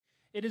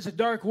It is a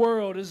dark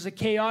world, it is a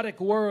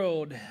chaotic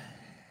world,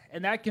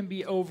 and that can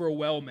be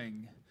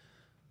overwhelming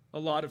a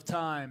lot of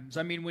times.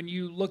 I mean, when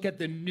you look at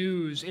the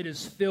news, it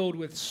is filled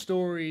with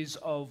stories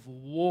of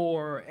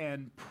war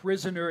and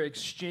prisoner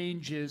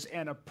exchanges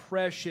and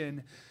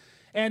oppression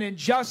and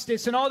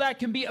injustice, and all that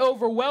can be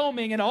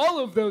overwhelming, and all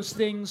of those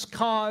things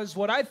cause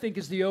what I think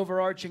is the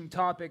overarching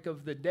topic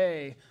of the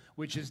day,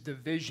 which is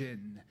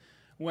division.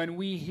 When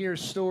we hear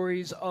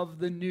stories of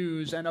the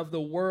news and of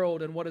the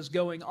world and what is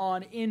going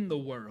on in the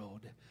world,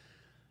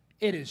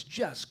 it is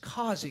just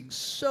causing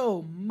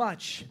so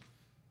much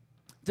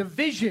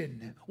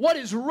division. What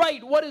is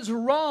right? What is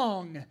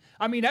wrong?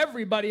 I mean,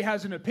 everybody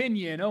has an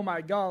opinion. Oh my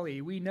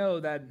golly, we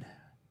know that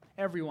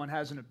everyone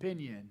has an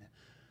opinion.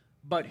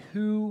 But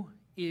who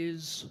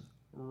is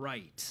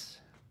right?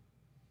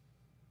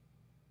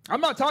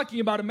 I'm not talking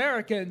about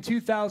America in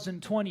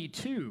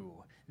 2022.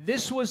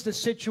 This was the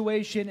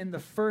situation in the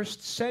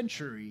first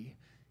century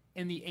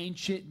in the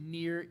ancient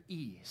Near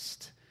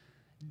East.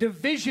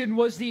 Division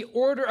was the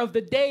order of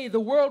the day. The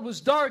world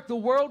was dark. The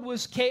world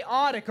was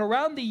chaotic.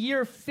 Around the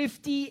year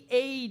 50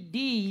 AD,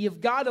 you've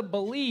got to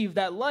believe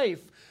that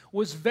life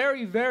was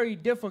very, very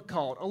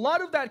difficult. A lot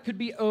of that could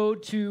be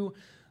owed to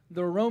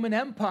the Roman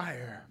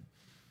Empire,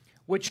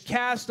 which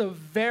cast a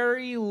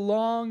very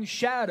long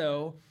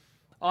shadow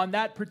on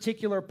that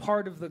particular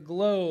part of the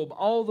globe,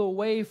 all the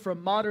way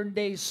from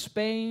modern-day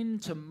Spain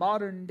to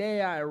modern-day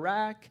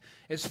Iraq,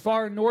 as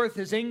far north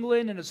as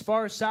England and as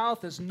far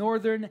south as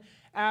northern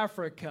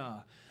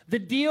Africa. The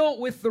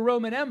deal with the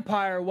Roman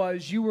Empire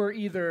was you were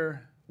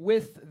either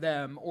with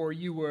them or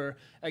you were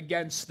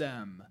against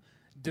them.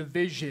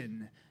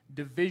 Division,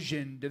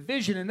 division,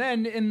 division. And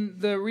then in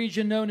the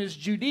region known as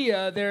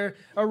Judea, there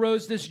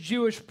arose this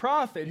Jewish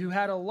prophet who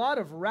had a lot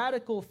of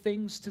radical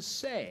things to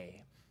say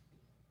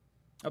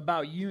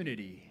about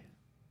unity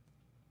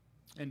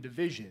and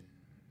division.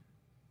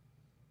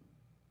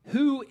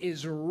 Who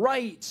is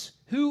right?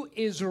 Who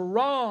is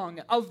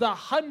wrong? Of the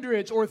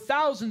hundreds or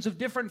thousands of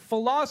different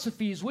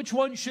philosophies, which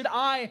one should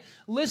I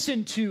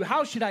listen to?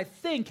 How should I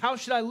think? How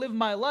should I live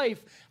my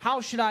life?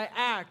 How should I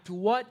act?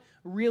 What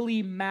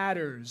really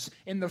matters?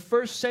 In the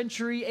first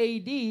century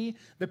AD,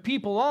 the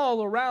people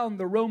all around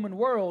the Roman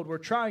world were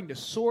trying to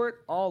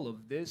sort all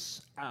of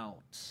this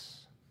out.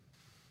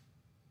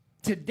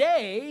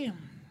 Today,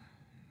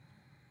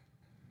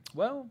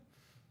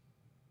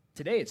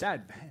 today it's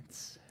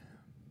Advent.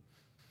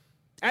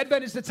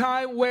 Advent is the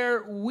time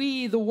where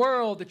we, the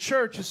world, the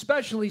church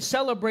especially,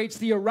 celebrates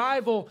the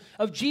arrival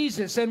of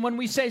Jesus. And when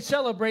we say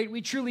celebrate,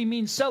 we truly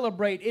mean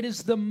celebrate. It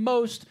is the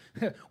most,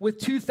 with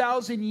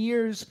 2,000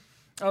 years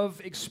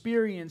of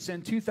experience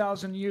and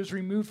 2,000 years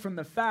removed from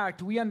the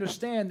fact, we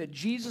understand that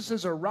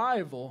Jesus'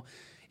 arrival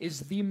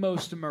is the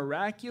most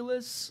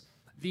miraculous,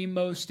 the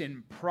most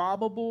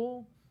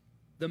improbable,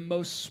 the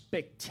most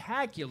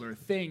spectacular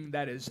thing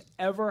that has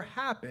ever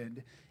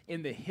happened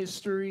in the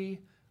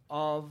history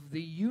of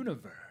the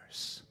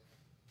universe.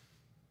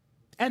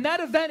 And that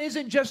event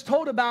isn't just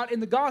told about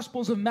in the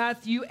Gospels of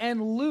Matthew and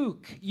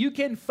Luke. You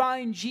can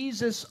find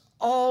Jesus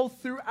all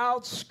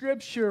throughout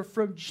Scripture,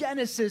 from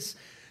Genesis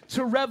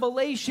to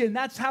Revelation.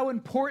 That's how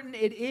important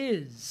it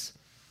is.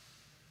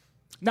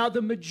 Now,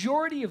 the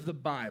majority of the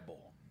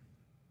Bible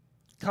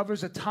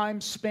covers a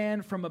time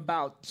span from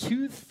about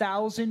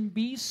 2000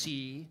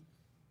 BC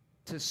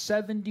to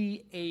 70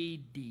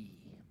 AD.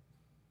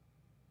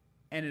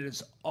 And it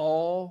is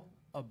all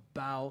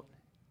about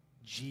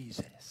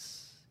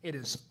Jesus. It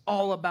is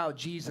all about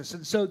Jesus.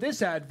 And so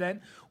this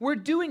Advent, we're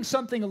doing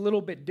something a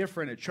little bit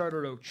different at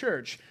Charter Oak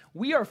Church.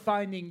 We are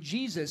finding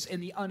Jesus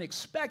in the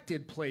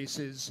unexpected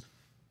places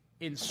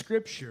in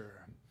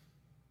Scripture.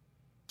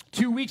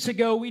 2 weeks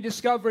ago, we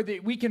discovered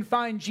that we can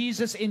find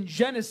Jesus in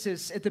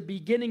Genesis at the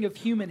beginning of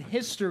human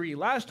history.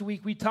 Last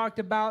week, we talked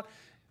about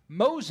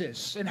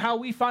Moses and how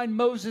we find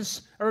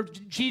Moses or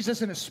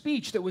Jesus in a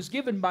speech that was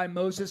given by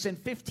Moses in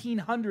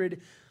 1500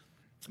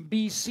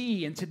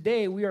 BC. And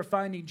today we are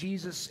finding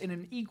Jesus in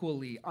an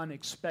equally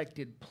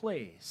unexpected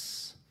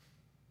place.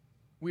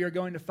 We are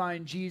going to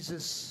find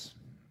Jesus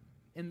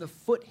in the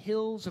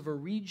foothills of a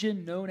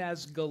region known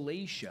as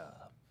Galatia,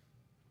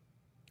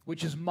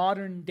 which is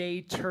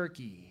modern-day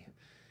Turkey.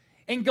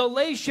 In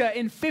Galatia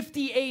in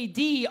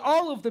 50 AD,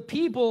 all of the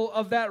people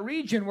of that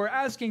region were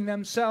asking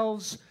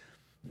themselves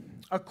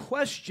a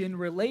question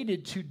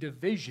related to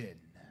division.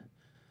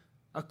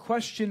 A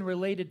question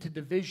related to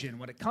division.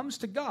 When it comes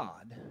to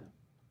God,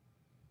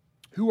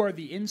 who are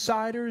the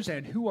insiders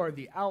and who are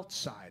the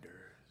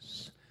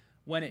outsiders?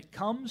 When it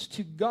comes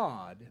to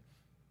God,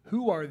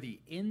 who are the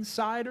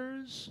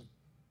insiders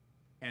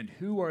and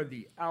who are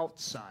the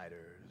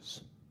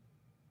outsiders?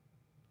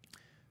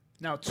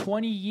 Now,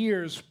 20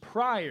 years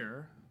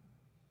prior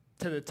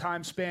to the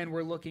time span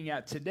we're looking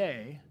at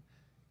today,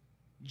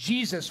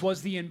 Jesus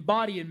was the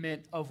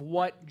embodiment of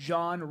what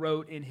John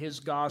wrote in his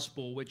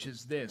gospel, which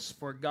is this: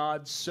 for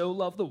God so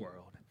loved the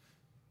world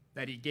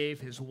that he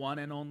gave his one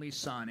and only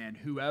Son, and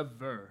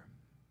whoever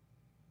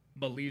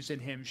believes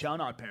in him shall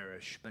not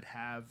perish, but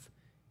have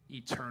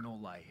eternal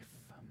life.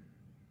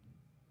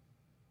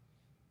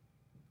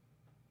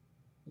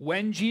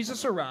 When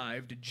Jesus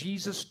arrived,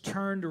 Jesus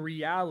turned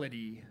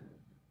reality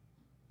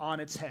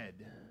on its head.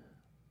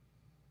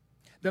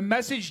 The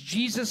message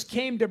Jesus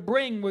came to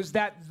bring was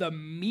that the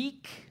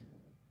meek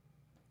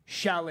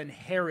shall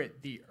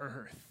inherit the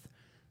earth.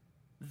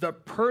 The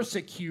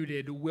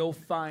persecuted will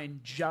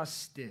find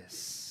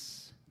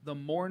justice. The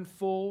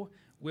mournful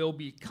will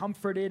be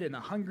comforted, and the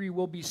hungry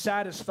will be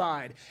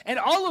satisfied. And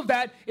all of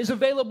that is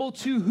available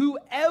to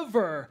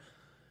whoever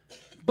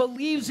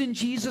believes in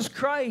Jesus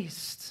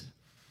Christ.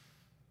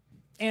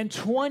 And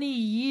 20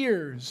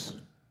 years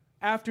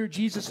after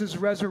Jesus'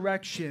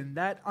 resurrection,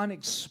 that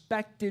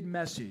unexpected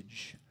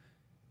message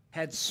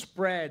had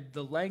spread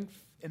the length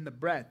and the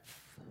breadth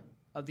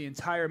of the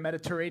entire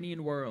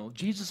Mediterranean world.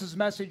 Jesus'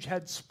 message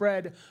had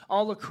spread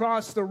all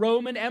across the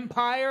Roman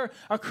Empire,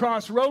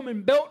 across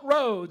Roman-built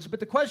roads.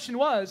 But the question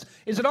was,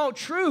 is it all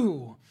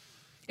true?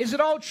 Is it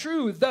all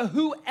true? The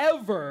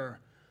whoever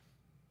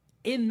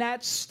in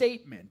that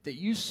statement that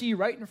you see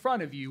right in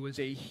front of you was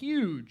a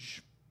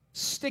huge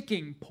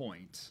sticking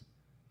point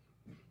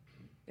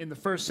in the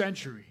first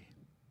century.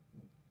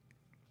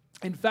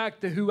 In fact,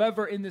 the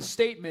whoever in this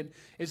statement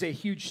is a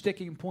huge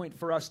sticking point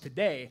for us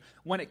today.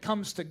 When it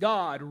comes to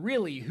God,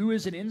 really, who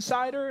is an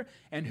insider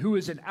and who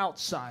is an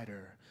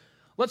outsider?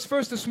 Let's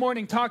first this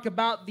morning talk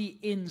about the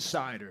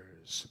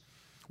insiders.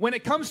 When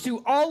it comes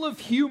to all of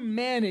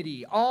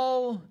humanity,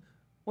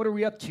 what are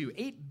we up to?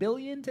 8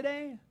 billion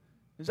today?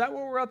 Is that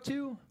what we're up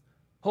to?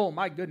 Oh,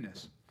 my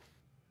goodness.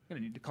 I'm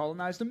going to need to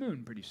colonize the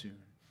moon pretty soon.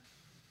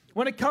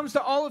 When it comes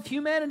to all of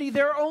humanity,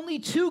 there are only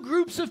two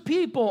groups of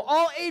people.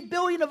 All 8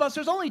 billion of us,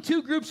 there's only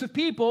two groups of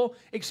people.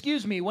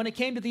 Excuse me, when it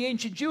came to the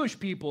ancient Jewish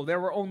people, there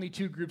were only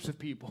two groups of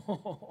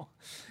people.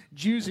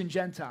 Jews and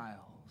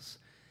Gentiles.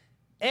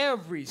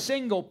 Every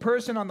single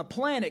person on the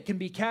planet can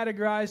be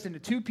categorized into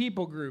two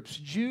people groups,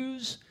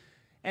 Jews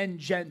and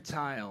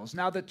Gentiles.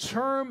 Now, the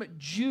term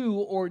Jew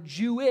or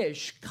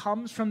Jewish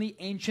comes from the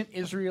ancient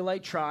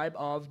Israelite tribe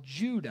of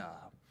Judah,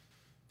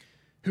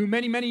 who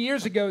many, many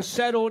years ago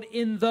settled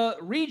in the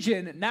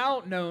region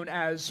now known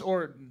as,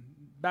 or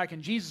back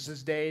in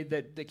Jesus' day,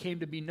 that came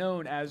to be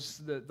known as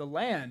the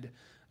land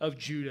of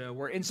Judah,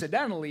 where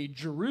incidentally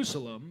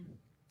Jerusalem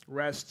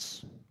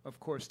rests, of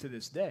course, to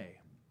this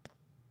day.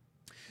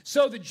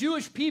 So the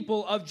Jewish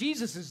people of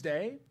Jesus'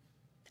 day,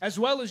 as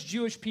well as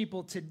Jewish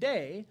people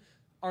today,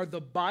 are the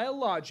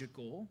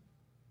biological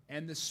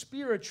and the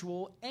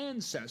spiritual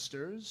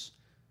ancestors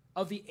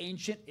of the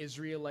ancient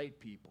Israelite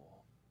people.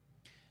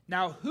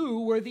 Now,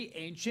 who were the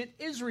ancient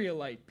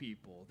Israelite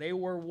people? They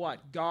were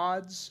what?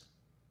 God's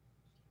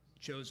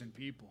chosen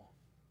people.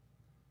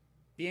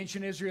 The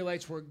ancient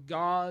Israelites were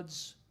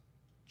God's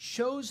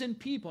chosen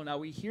people. Now,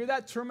 we hear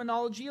that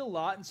terminology a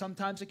lot, and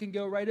sometimes it can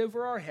go right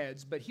over our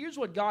heads. But here's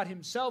what God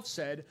himself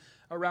said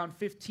around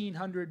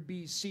 1500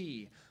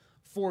 BC.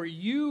 For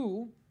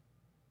you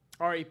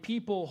are a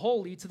people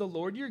holy to the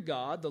Lord your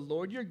God. The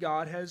Lord your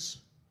God has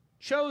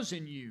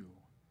chosen you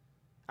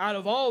out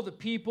of all the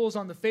peoples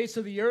on the face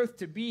of the earth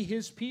to be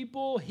his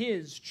people,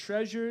 his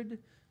treasured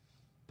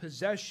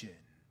possession.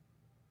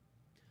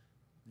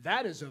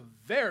 That is a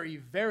very,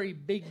 very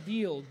big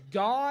deal.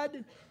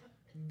 God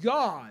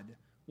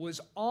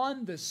was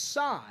on the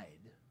side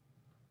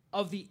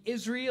of the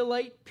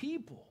Israelite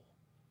people.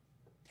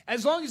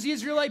 As long as the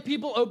Israelite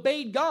people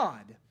obeyed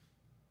God,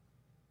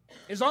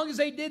 as long as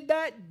they did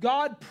that,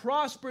 God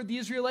prospered the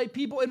Israelite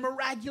people in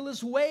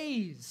miraculous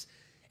ways.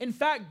 In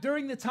fact,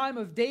 during the time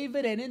of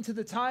David and into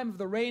the time of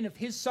the reign of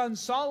his son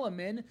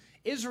Solomon,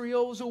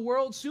 Israel was a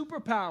world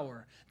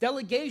superpower.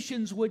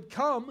 Delegations would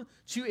come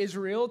to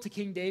Israel, to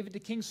King David, to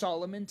King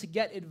Solomon, to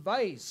get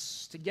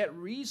advice, to get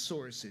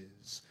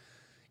resources.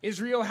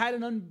 Israel had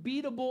an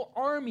unbeatable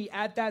army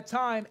at that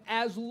time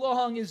as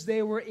long as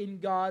they were in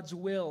God's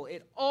will.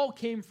 It all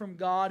came from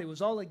God. It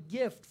was all a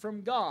gift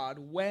from God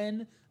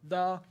when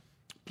the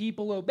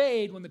people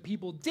obeyed. When the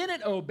people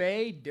didn't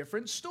obey,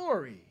 different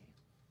story.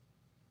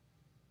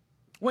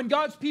 When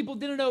God's people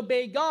didn't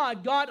obey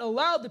God, God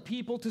allowed the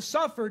people to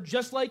suffer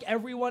just like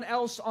everyone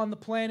else on the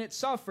planet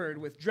suffered,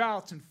 with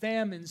droughts and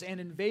famines and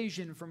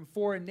invasion from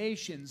foreign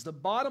nations. The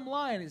bottom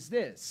line is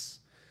this.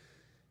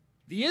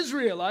 The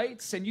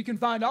Israelites, and you can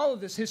find all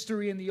of this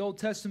history in the Old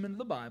Testament of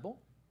the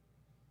Bible,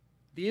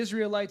 the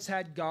Israelites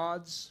had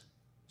God's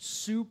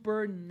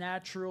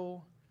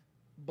supernatural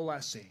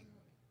blessing.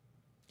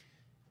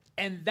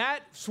 And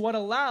that's what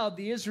allowed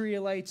the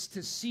Israelites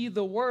to see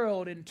the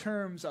world in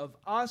terms of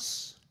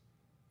us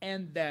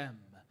and them.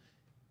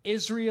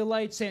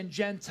 Israelites and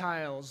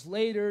Gentiles,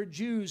 later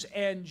Jews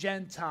and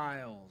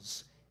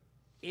Gentiles.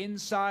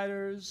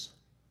 Insiders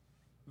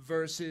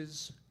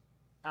versus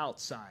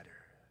outsiders.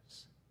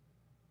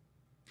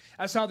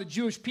 That's how the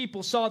Jewish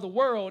people saw the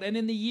world. And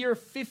in the year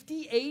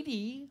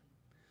 50 AD,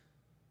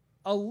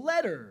 a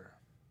letter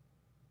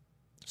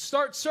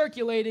starts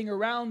circulating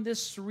around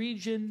this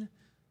region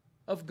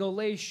of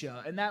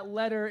Galatia. And that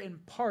letter, in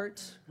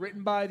part,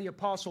 written by the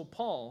Apostle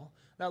Paul,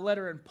 that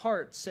letter in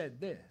part said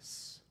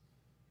this: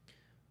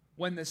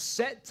 when the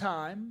set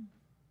time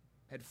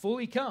had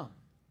fully come,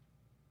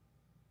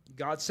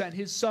 God sent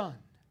his Son,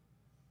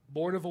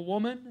 born of a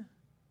woman,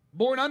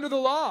 born under the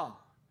law,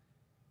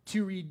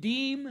 to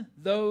redeem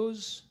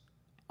those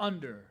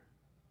under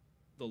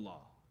the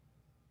law,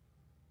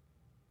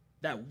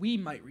 that we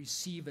might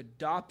receive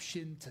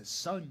adoption to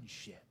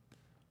sonship.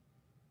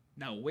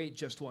 Now wait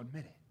just 1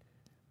 minute.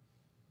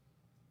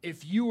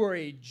 If you are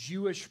a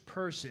Jewish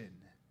person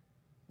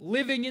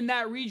living in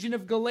that region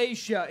of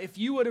Galatia, if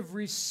you would have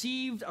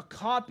received a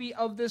copy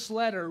of this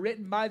letter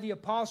written by the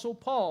Apostle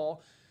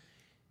Paul,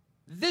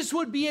 this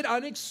would be an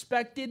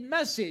unexpected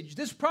message.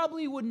 This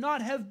probably would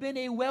not have been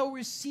a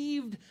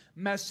well-received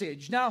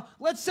message. Now,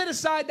 let's set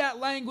aside that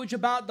language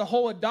about the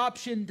whole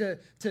adoption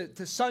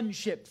to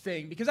sonship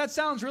thing, because that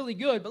sounds really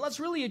good, but let's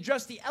really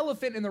address the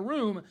elephant in the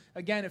room,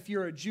 again, if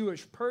you're a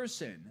Jewish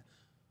person.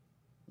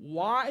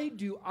 Why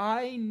do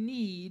I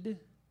need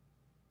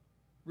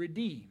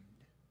redeemed?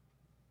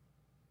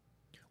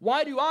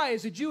 Why do I,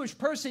 as a Jewish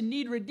person,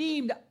 need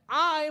redeemed?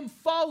 I'm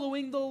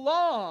following the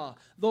law.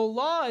 The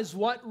law is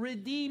what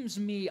redeems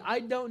me. I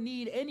don't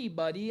need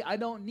anybody. I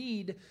don't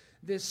need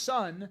this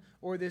son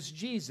or this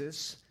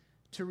Jesus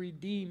to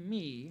redeem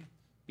me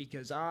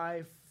because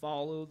I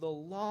follow the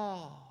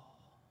law.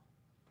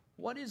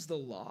 What is the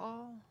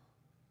law?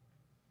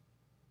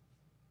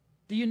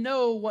 Do you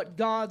know what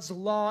God's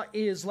law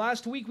is?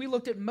 Last week we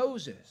looked at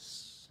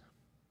Moses.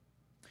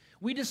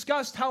 We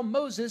discussed how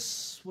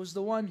Moses was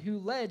the one who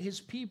led his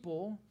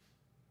people,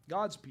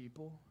 God's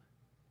people,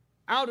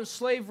 out of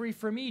slavery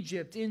from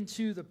Egypt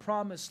into the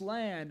promised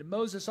land.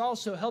 Moses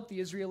also helped the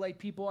Israelite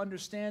people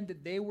understand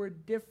that they were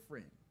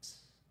different.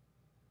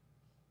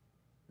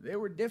 They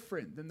were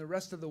different than the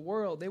rest of the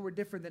world. They were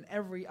different than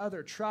every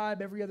other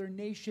tribe, every other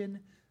nation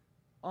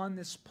on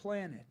this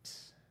planet.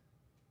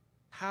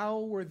 How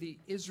were the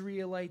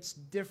Israelites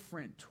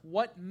different?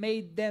 What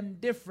made them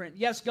different?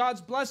 Yes,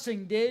 God's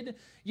blessing did.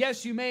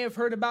 Yes, you may have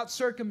heard about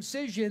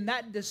circumcision.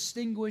 That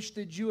distinguished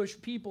the Jewish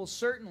people,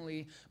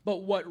 certainly.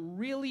 But what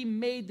really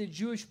made the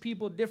Jewish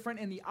people different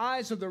in the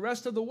eyes of the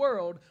rest of the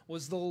world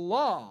was the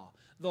law.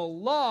 The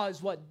law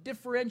is what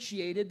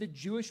differentiated the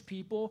Jewish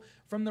people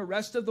from the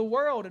rest of the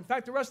world. In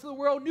fact, the rest of the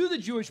world knew the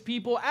Jewish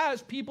people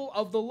as people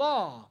of the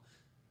law.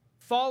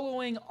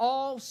 Following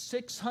all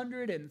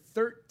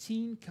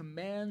 613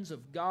 commands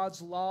of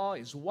God's law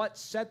is what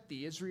set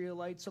the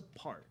Israelites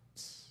apart.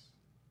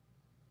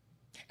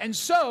 And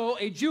so,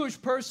 a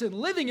Jewish person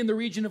living in the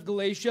region of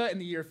Galatia in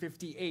the year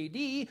 50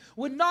 A.D.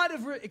 would not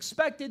have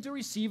expected to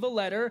receive a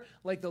letter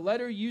like the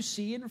letter you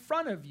see in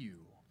front of you.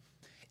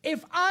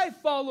 If I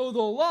follow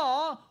the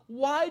law,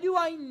 why do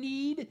I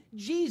need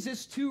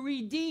Jesus to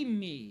redeem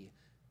me?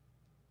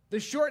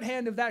 The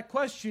shorthand of that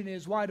question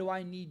is, why do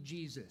I need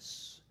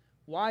Jesus?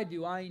 Why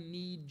do I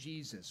need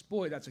Jesus?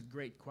 Boy, that's a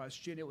great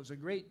question. It was a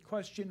great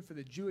question for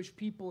the Jewish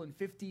people in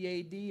 50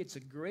 A.D. It's a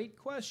great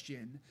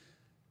question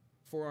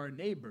for our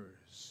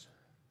neighbors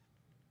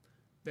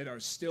that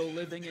are still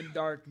living in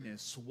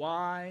darkness.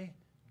 Why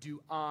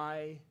do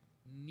I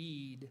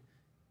need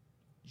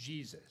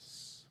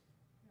Jesus?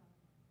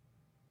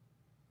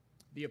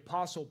 The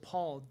Apostle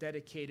Paul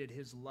dedicated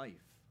his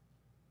life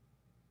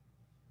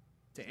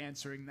to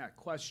answering that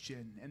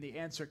question, and the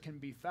answer can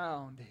be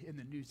found in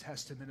the New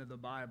Testament of the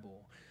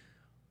Bible.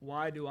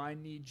 Why do I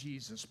need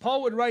Jesus?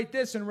 Paul would write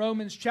this in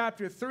Romans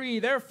chapter 3,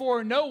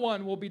 "Therefore no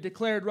one will be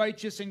declared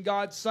righteous in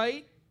God's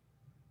sight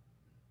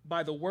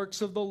by the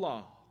works of the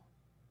law.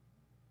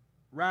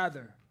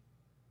 Rather,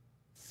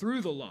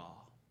 through the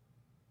law,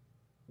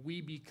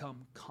 we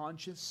become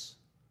conscious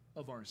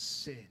of our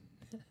sin."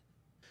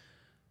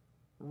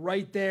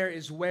 Right there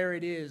is where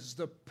it is.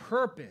 The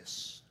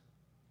purpose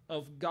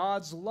of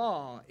God's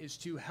law is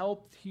to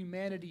help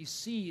humanity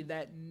see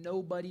that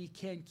nobody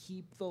can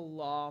keep the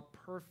law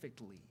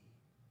perfectly.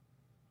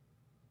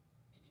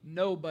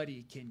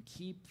 Nobody can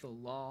keep the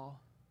law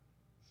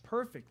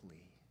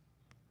perfectly.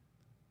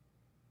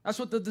 That's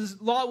what the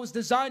law was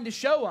designed to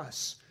show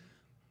us.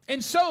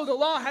 And so the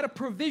law had a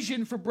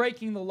provision for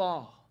breaking the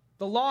law.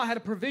 The law had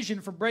a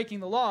provision for breaking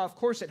the law. Of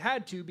course it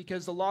had to,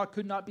 because the law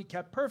could not be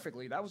kept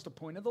perfectly. That was the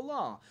point of the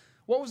law.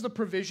 What was the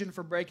provision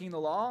for breaking the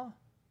law?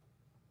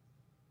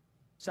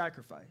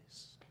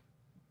 Sacrifice.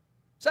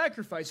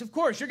 Sacrifice. Of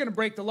course, you're going to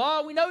break the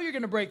law. We know you're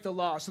going to break the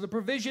law. So the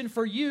provision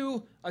for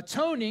you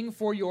atoning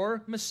for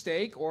your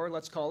mistake, or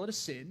let's call it a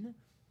sin,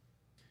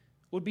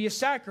 would be a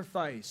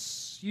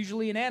sacrifice,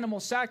 usually an animal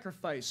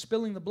sacrifice,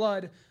 spilling the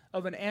blood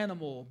of an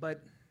animal.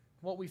 But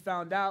what we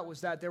found out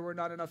was that there were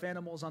not enough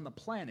animals on the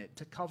planet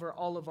to cover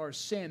all of our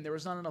sin. There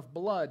was not enough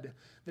blood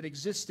that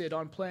existed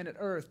on planet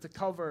Earth to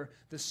cover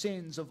the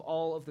sins of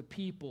all of the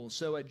people.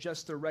 So at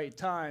just the right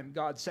time,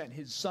 God sent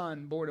his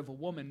son, born of a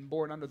woman,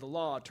 born under the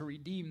law, to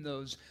redeem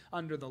those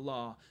under the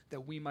law,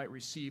 that we might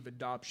receive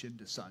adoption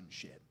to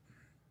sonship.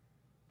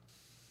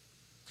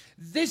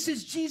 This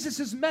is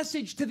Jesus'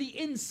 message to the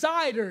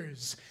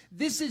insiders.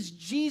 This is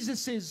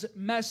Jesus'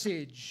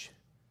 message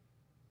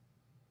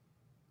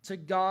to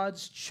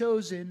God's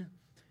chosen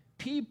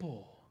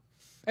people.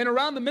 And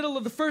around the middle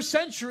of the first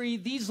century,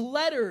 these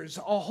letters,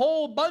 a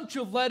whole bunch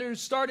of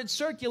letters, started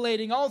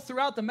circulating all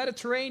throughout the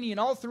Mediterranean,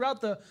 all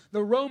throughout the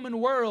Roman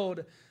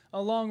world.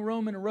 along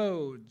Roman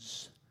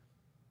roads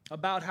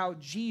about how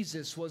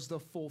Jesus was the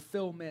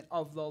fulfillment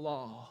of the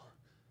law,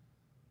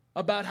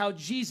 about how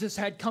Jesus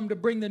had come to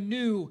bring the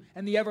new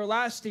and the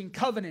everlasting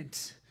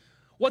covenant.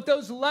 What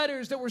those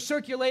letters that were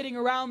circulating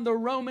around the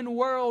Roman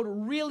world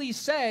really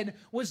said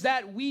was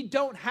that we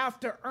don't have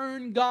to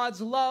earn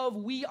God's love.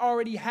 We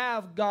already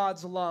have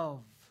God's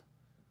love.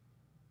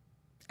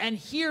 And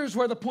here's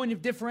where the point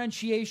of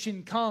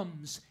differentiation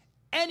comes.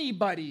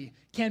 Anybody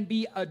can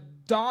be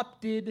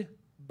adopted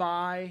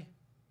by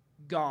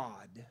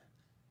God.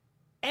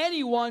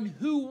 Anyone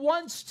who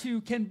wants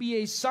to can be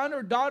a son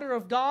or daughter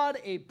of God,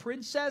 a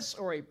princess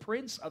or a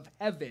prince of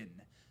heaven.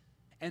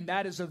 And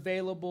that is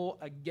available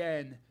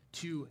again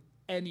to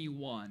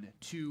anyone,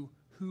 to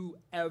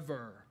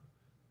whoever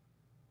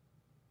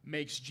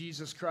makes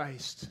Jesus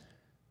Christ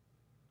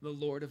the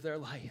Lord of their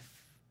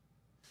life.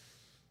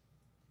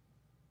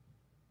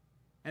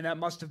 And that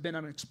must have been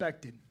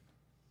unexpected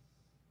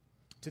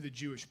to the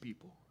Jewish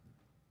people.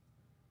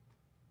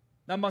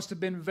 That must have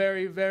been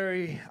very,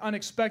 very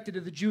unexpected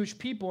to the Jewish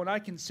people, and I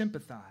can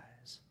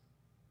sympathize.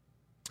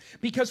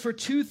 Because for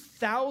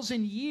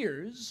 2,000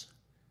 years,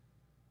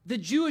 the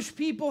Jewish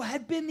people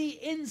had been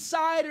the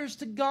insiders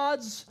to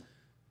God's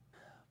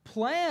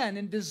plan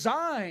and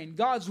design,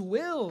 God's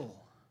will.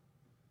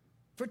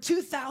 For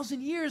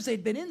 2,000 years,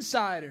 they'd been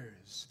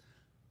insiders.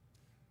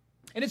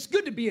 And it's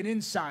good to be an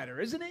insider,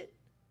 isn't it?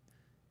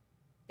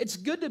 It's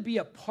good to be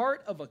a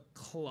part of a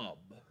club.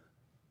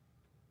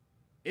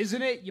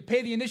 Isn't it? You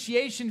pay the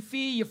initiation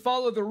fee, you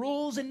follow the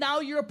rules, and now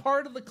you're a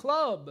part of the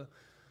club.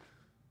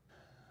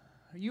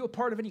 Are you a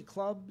part of any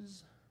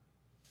clubs?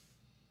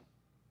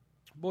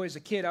 Boy, as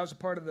a kid, I was a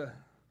part of the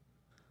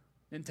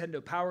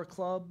Nintendo Power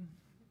Club.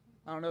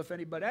 I don't know if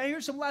anybody... I hear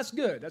some less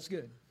good. That's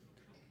good.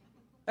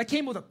 That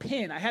came with a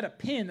pin. I had a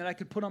pin that I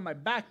could put on my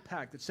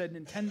backpack that said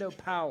Nintendo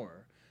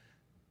Power.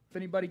 If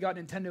anybody got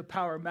Nintendo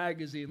Power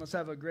magazine, let's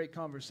have a great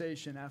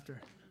conversation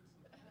after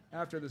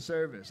the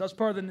service. I was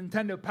part of the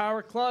Nintendo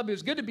Power Club. It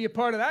was good to be a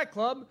part of that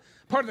club.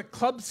 Part of the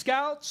Cub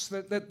Scouts,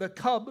 the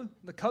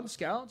Cub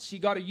Scouts. You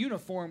got a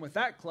uniform with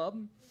that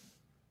club.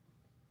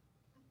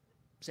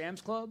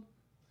 Sam's Club.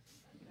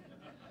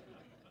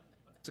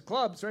 It's a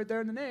club. It's right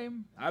there in the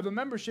name. I have a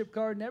membership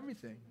card and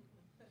everything.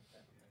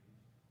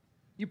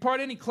 You part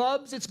of any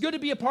clubs? It's good to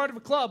be a part of a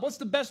club. What's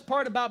the best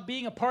part about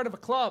being a part of a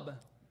club?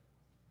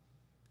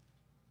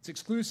 It's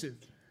exclusive.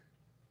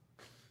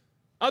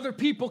 Other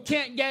people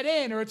can't get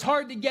in, or it's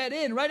hard to get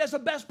in, right? That's the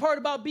best part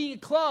about being a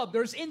club.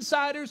 There's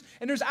insiders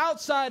and there's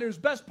outsiders.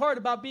 Best part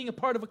about being a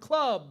part of a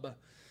club.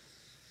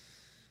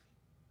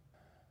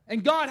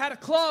 And God had a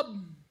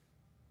club.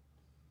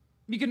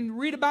 You can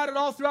read about it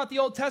all throughout the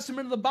Old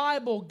Testament of the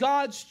Bible.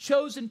 God's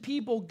chosen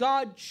people.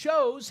 God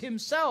chose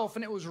himself,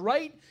 and it was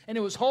right and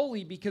it was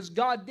holy because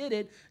God did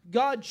it.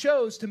 God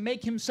chose to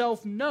make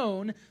himself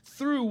known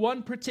through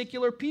one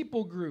particular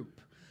people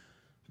group.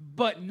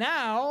 But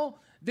now,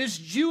 this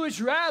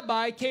Jewish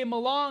rabbi came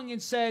along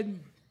and said,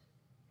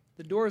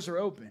 the doors are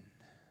open.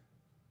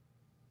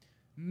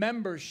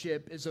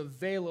 Membership is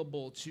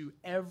available to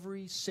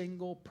every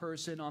single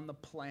person on the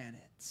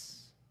planet.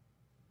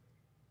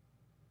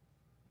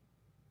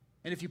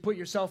 And if you put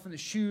yourself in the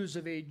shoes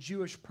of a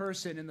Jewish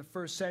person in the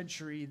first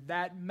century,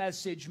 that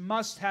message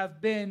must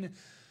have been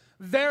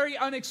very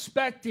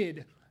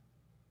unexpected,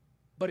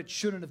 but it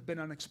shouldn't have been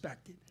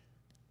unexpected.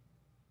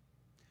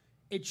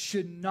 It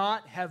should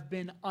not have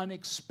been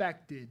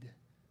unexpected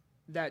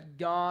that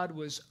God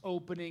was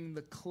opening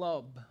the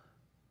club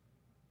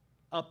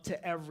up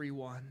to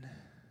everyone.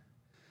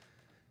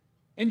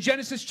 In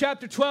Genesis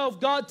chapter 12,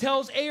 God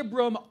tells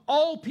Abram,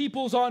 all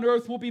peoples on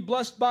earth will be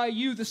blessed by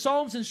you. The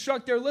Psalms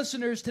instruct their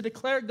listeners to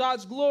declare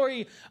God's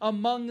glory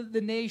among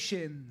the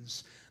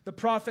nations. The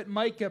prophet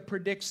Micah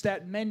predicts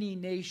that many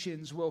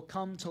nations will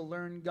come to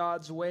learn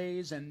God's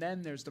ways. And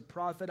then there's the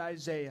prophet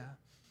Isaiah,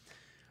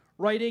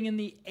 writing in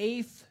the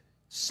 8th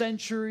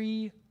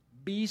century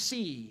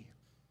BC.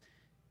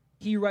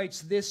 He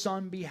writes this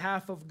on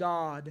behalf of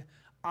God: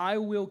 I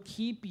will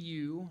keep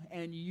you,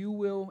 and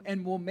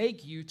will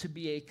make you to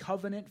be a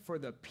covenant for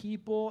the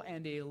people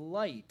and a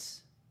light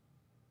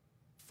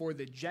for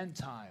the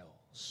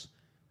Gentiles.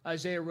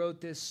 Isaiah wrote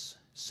this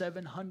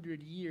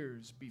 700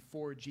 years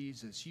before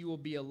Jesus. You will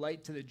be a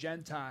light to the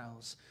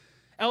Gentiles.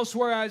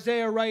 Elsewhere,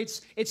 Isaiah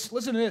writes,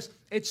 listen to this,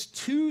 it's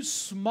too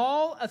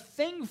small a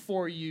thing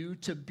for you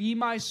to be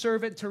my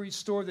servant to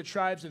restore the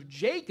tribes of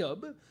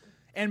Jacob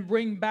and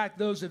bring back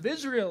those of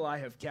Israel I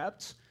have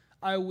kept.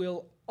 I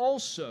will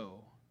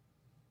also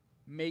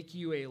make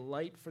you a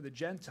light for the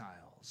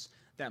Gentiles,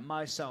 that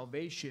my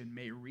salvation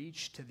may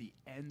reach to the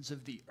ends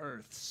of the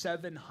earth.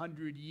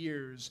 700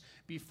 years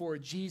before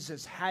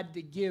Jesus had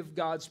to give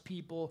God's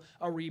people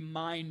a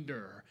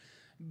reminder.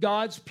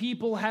 God's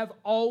people have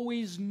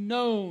always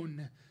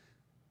known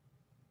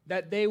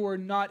that they were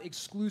not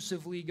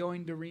exclusively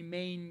going to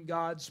remain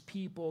God's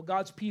people.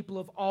 God's people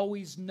have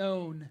always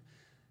known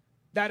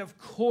that, of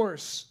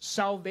course,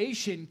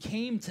 salvation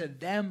came to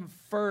them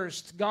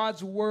first.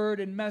 God's word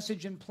and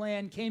message and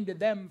plan came to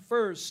them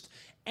first.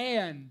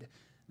 And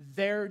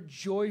their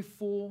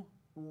joyful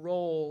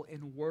role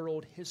in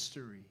world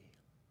history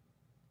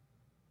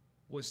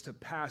was to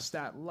pass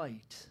that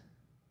light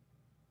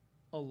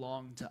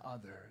along to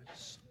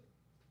others.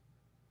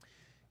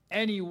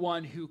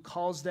 Anyone who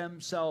calls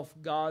themselves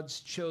God's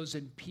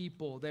chosen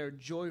people, their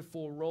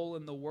joyful role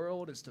in the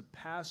world is to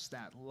pass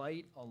that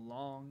light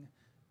along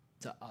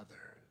to others.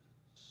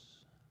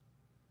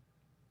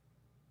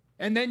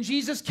 And then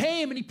Jesus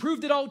came and he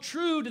proved it all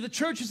true to the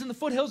churches in the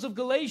foothills of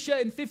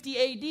Galatia in 50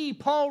 AD.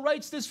 Paul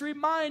writes this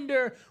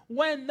reminder: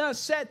 when the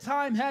set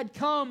time had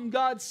come,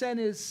 God sent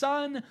his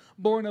Son,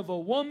 born of a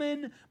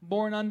woman,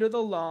 born under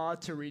the law,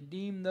 to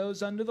redeem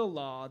those under the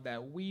law,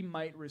 that we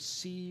might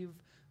receive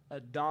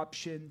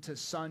adoption to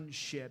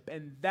sonship.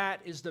 And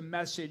that is the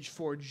message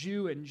for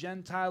Jew and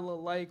Gentile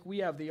alike. We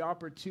have the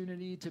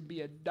opportunity to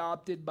be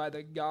adopted by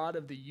the God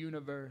of the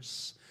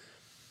universe.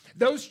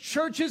 Those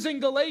churches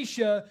in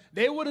Galatia,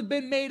 they would have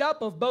been made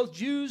up of both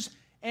Jews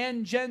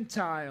and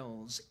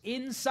Gentiles,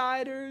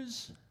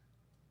 insiders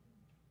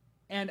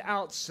and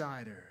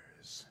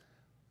outsiders.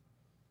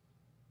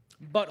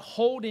 But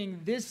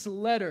holding this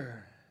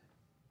letter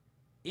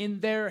in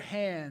their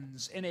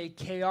hands in a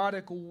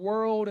chaotic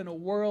world, in a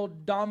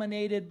world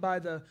dominated by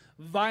the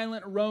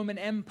violent Roman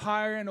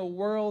Empire, in a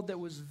world that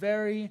was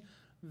very,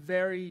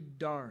 very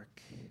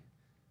dark,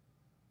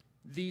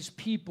 these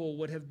people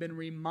would have been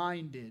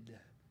reminded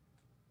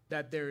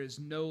that there is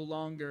no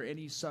longer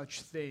any such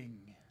thing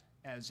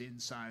as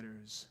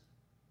insiders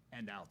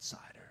and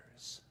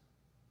outsiders.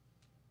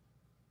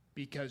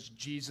 Because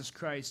Jesus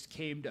Christ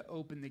came to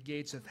open the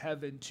gates of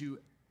heaven to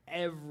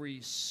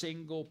every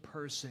single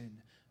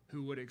person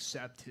who would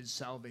accept his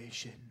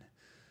salvation.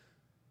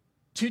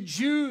 To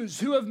Jews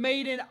who have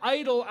made an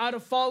idol out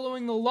of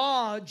following the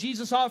law,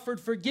 Jesus offered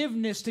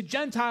forgiveness. To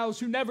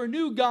Gentiles who never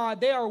knew God,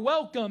 they are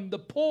welcome. The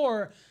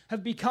poor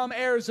have become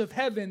heirs of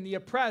heaven. The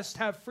oppressed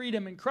have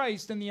freedom in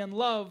Christ, and the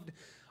unloved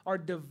are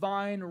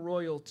divine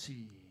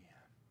royalty.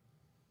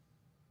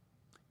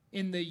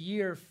 In the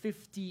year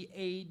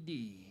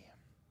 50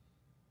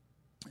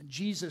 AD,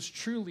 Jesus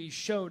truly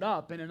showed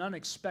up in an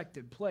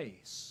unexpected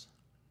place,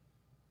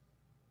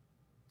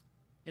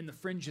 in the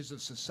fringes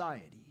of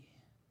society.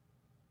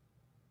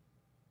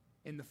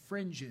 In the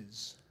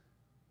fringes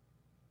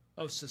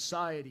of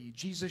society.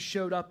 Jesus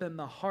showed up in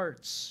the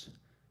hearts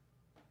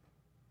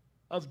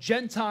of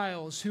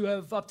Gentiles who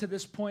have up to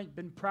this point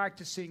been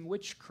practicing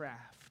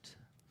witchcraft.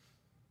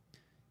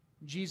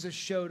 Jesus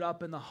showed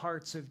up in the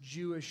hearts of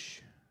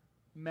Jewish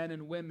men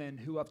and women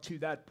who up to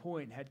that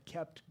point had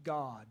kept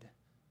God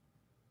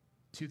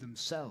to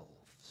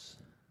themselves.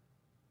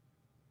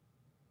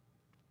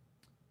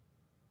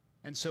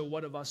 And so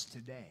what of us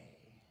today?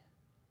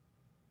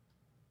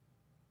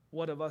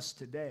 What of us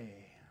today?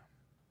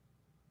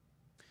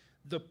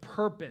 The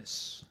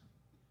purpose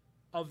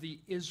of the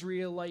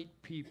Israelite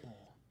people,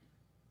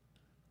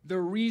 the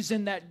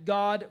reason that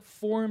God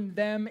formed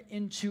them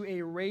into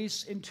a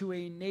race, into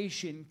a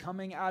nation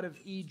coming out of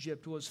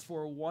Egypt, was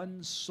for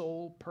one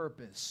sole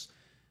purpose: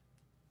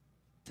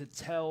 to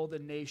tell the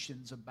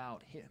nations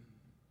about him.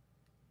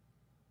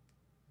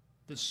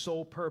 The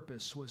sole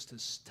purpose was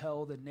to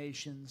tell the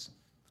nations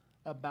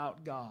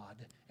about God.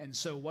 And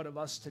so what of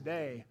us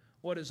today?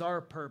 What is our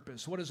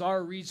purpose? What is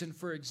our reason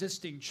for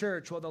existing,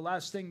 church? Well, the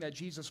last thing that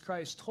Jesus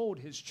Christ told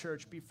his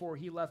church before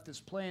he left this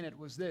planet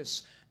was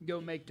this: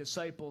 go make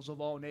disciples of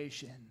all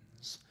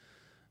nations.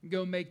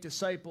 Go make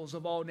disciples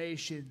of all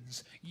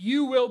nations.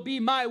 You will be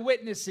my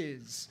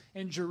witnesses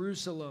in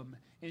Jerusalem,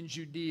 in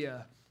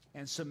Judea,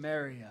 and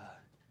Samaria,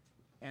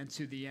 and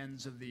to the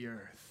ends of the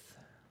earth.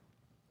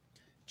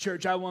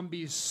 Church, I want to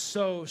be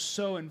so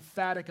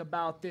emphatic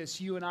about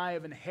this. You and I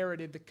have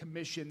inherited the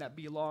commission that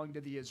belonged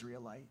to the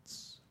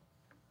Israelites.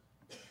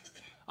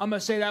 I'm going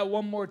to say that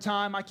one more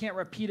time. I can't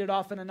repeat it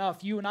often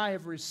enough. You and I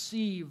have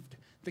received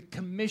the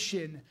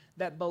commission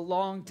that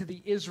belonged to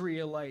the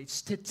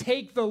Israelites, to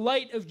take the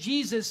light of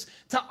Jesus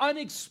to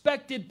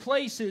unexpected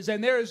places.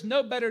 And there is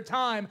no better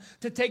time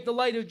to take the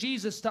light of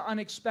Jesus to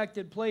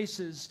unexpected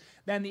places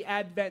than the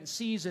Advent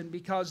season,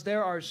 because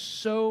there are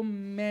so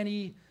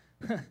many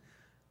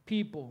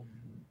people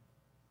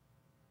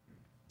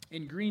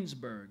in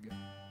Greensburg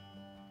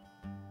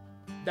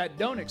that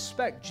don't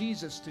expect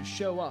Jesus to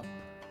show up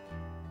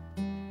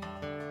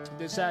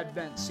this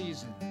Advent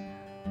season.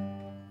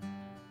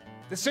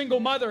 The single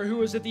mother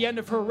who is at the end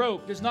of her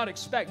rope does not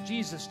expect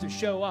Jesus to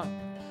show up.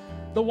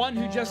 The one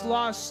who just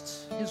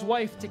lost his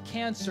wife to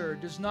cancer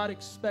does not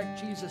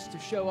expect Jesus to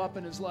show up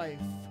in his life.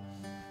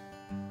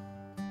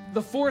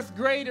 The fourth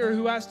grader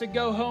who has to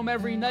go home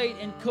every night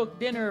and cook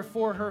dinner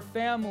for her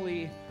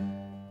family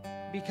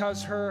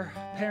because her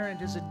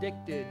parent is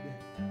addicted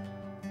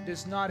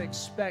does not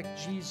expect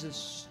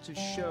Jesus to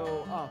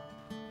show up.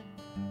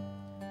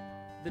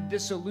 The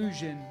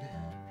disillusioned,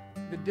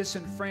 the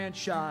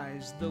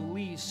disenfranchised, the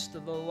least, the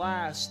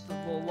last, the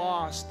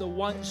lost, the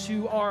ones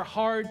who are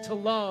hard to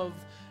love,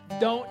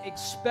 don't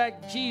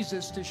expect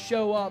Jesus to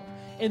show up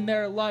in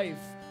their life.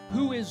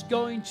 Who is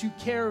going to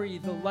carry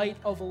the light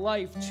of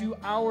life to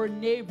our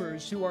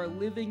neighbors who are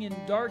living in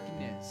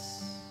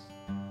darkness?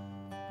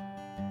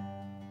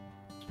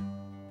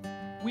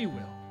 we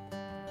will.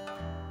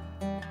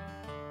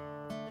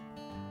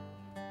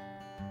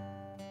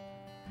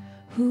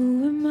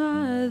 Who am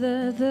I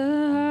that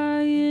the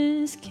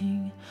highest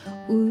King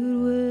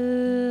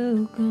would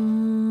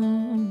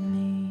welcome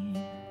me?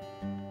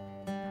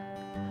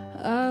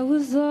 I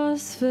was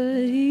lost, but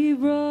he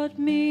brought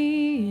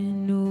me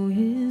in. Know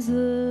his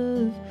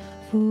love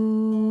for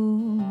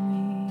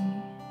me.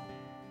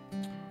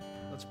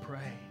 Let's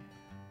pray.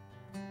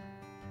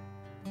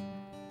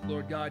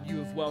 Lord God, you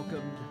have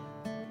welcomed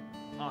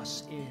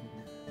us in.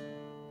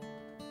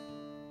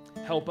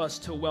 Help us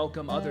to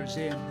welcome others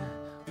in.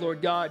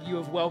 Lord God, you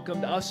have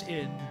welcomed us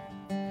in.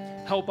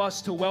 Help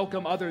us to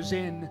welcome others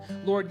in.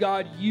 Lord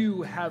God,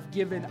 you have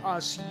given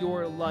us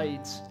your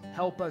light.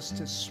 Help us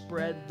to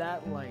spread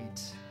that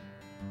light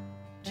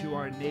to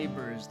our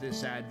neighbors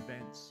this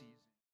Advent season.